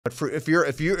But if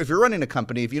you're running a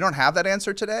company, if you don't have that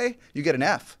answer today, you get an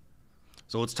F.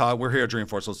 So let's talk. We're here at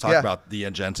Dreamforce. Let's talk about the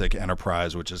Agentic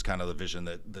enterprise, which is kind of the vision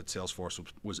that Salesforce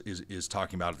is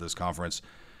talking about at this conference.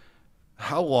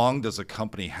 How long does a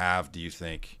company have, do you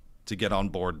think, to get on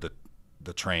board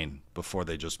the train before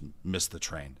they just miss the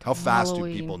train? How fast do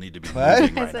people need to be moving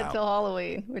right now? I said till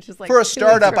Halloween, which is like for a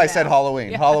startup. I said now.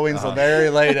 Halloween. Yeah. Halloween's the very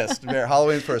latest.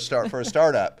 Halloween's for a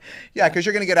startup. Yeah, because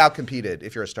you're going to get outcompeted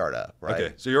if you're a startup, right?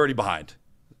 Okay, so you're already behind.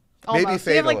 Almost. Maybe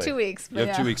fatally. You have like 2 weeks. You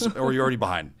have 2 weeks, or you're already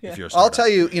behind if you're a startup. I'll tell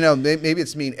you, maybe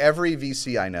it's mean. Every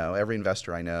VC I know, every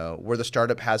investor I know, where the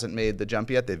startup hasn't made the jump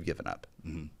yet, they've given up.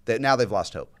 Now they've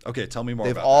lost hope. Okay, tell me more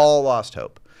about that. They've all lost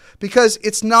hope. Because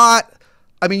it's not,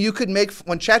 I mean, you could make,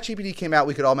 when ChatGPT came out,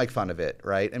 we could all make fun of it,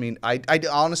 right? I mean, I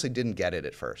honestly didn't get it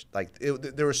at first. Like,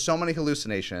 there were so many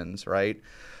hallucinations, right?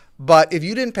 But if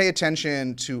you didn't pay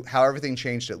attention to how everything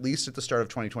changed, at least at the start of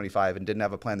 2025, and didn't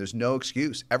have a plan, there's no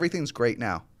excuse. Everything's great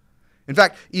now. In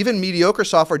fact, even mediocre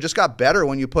software just got better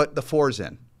when you put the 4s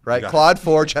in, right? Claude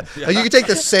 4. You can take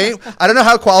the same, I don't know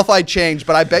how Qualified changed,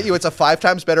 but I bet you it's a 5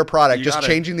 times better product, just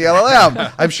changing the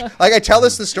LLM. Like I tell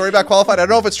this story about Qualified. I don't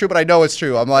know if it's true, but I know it's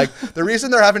true. I'm like, the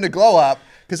reason they're having to glow up,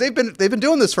 because they've been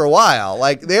doing this for a while.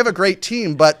 Like, they have a great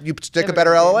team, but you stick a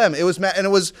better LLM.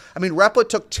 I mean, Replit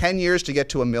took 10 years to get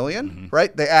to 1 million,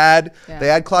 right? They add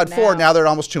Claude 4, now they're at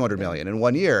almost 200 million in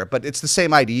 1 year. But it's the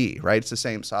same IDE, right? It's the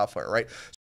same software, right?